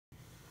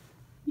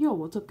Yo,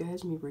 what's up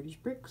guys, me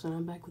Râídêr-bríçkść, and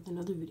I'm back with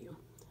another video.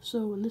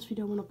 So in this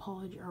video I want to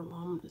apologize,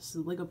 this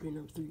is like update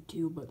number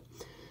 32, but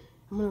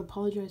I'm going to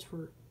apologize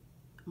for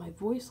my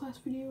voice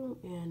last video,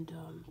 and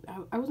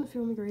I wasn't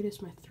feeling the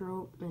greatest, my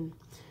throat, and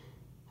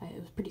it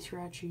was pretty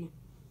scratchy,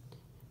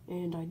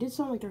 and I did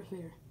sound like Darth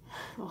Vader,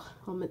 I'll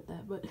admit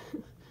that, but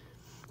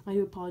I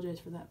do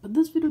apologize for that. But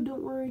this video,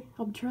 don't worry,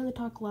 I'll be trying to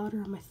talk louder,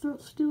 my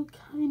throat still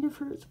kind of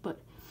hurts,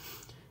 but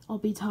I'll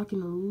be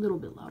talking a little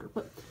bit louder.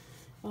 But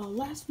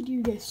last video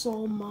you guys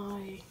saw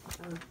my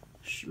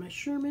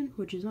Sherman,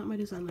 which is not my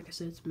design, like I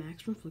said, it's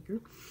Max from Flickr.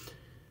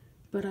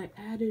 But I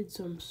added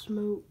some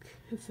smoke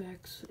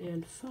effects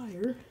and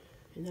fire,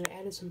 and then I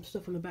added some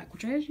stuff on the back,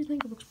 which I actually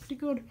think looks pretty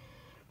good.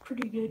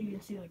 Pretty good. You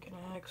can see like an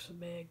axe, a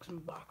bag, some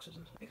boxes,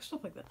 and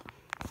stuff like that.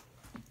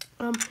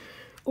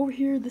 Over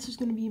here, this is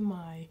gonna be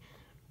my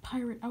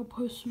pirate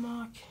outpost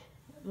mock,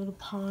 a little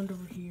pond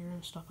over here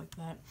and stuff like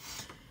that.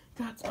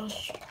 I'll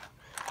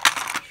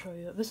show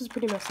you. This is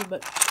pretty messy,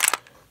 but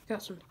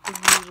got some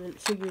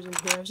figures in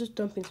here. I was just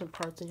dumping some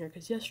parts in here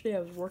because yesterday I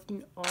was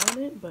working on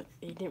it, but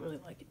I didn't really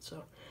like it,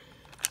 so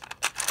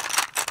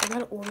I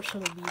gotta order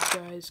some of these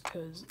guys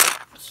because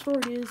the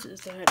story is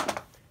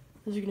that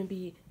these are gonna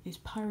be, these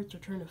pirates are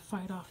trying to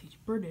fight off these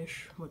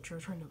British, which are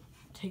trying to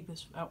take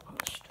this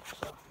outpost.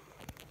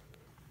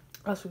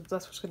 So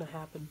that's what's gonna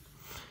happen.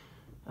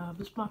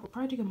 This block will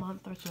probably take a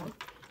month or so.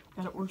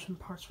 Gotta order some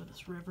parts for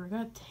this river.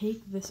 Gotta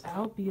take this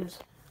out because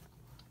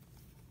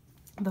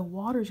the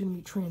water is going to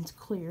be trans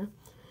clear,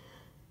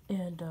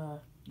 and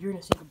you're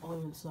going to see the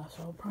blue and stuff,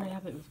 so I'll probably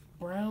have it with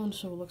brown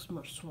so it looks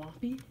more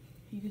swampy,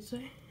 you could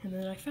say. And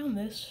then I found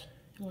this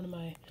in one of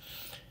my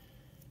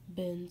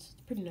bins.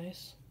 It's pretty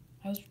nice.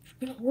 I was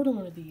going to order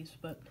one of these,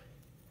 but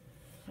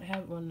I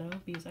have one now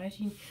because I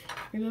actually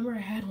remember I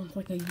had one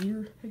like a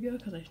year ago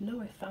because I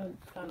know I found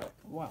it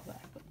a while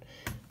back. But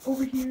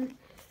over here,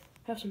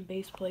 I have some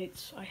base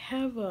plates. I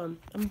have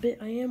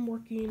I am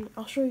working.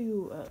 I'll show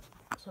you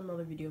some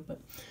other video, but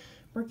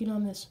working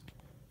on this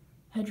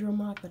hedgerow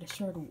mock that I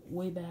started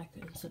way back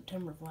in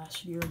September of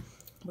last year,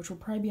 which will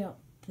probably be out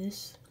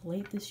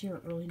late this year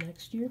or early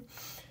next year.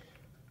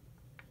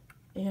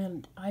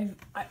 And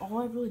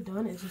all I've really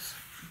done is just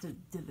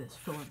did this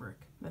filler brick.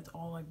 That's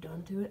all I've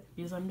done to it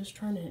because I'm just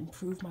trying to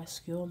improve my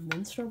skill and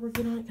then start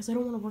working on it because I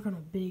don't want to work on a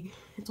big.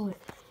 It's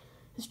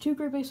 2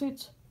 gray base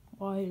plates,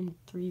 wide and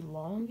 3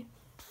 long.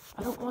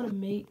 I don't want to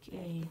make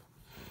a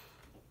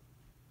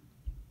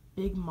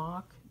big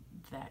mock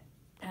that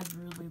has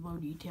really low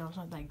detail. It's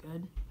not that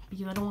good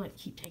because I don't want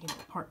to keep taking it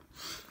apart.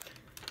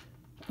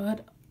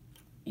 But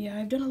yeah,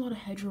 I've done a lot of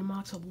hedgerow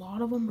mocks. A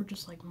lot of them were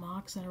just like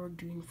mocks that I were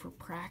doing for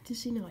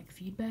practicing and like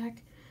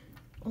feedback.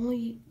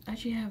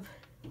 Actually have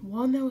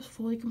one that was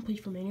fully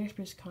complete from Any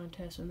Express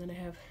contest, and then I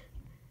have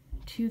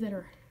 2 that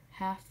are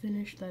half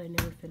finished that I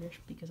never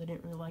finished because I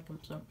didn't really like them.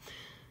 So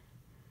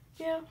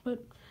yeah,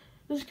 but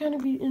this is kind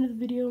of the end of the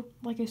video.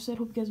 Like I said,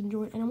 hope you guys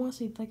enjoyed. And I want to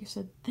say, like I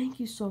said, thank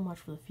you so much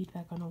for the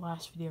feedback on the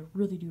last video. I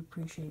really do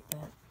appreciate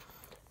that.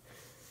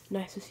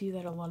 Nice to see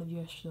that a lot of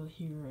you are still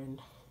here.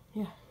 And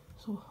yeah,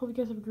 so hope you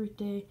guys have a great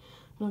day.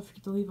 Don't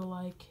forget to leave a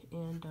like,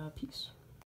 and peace.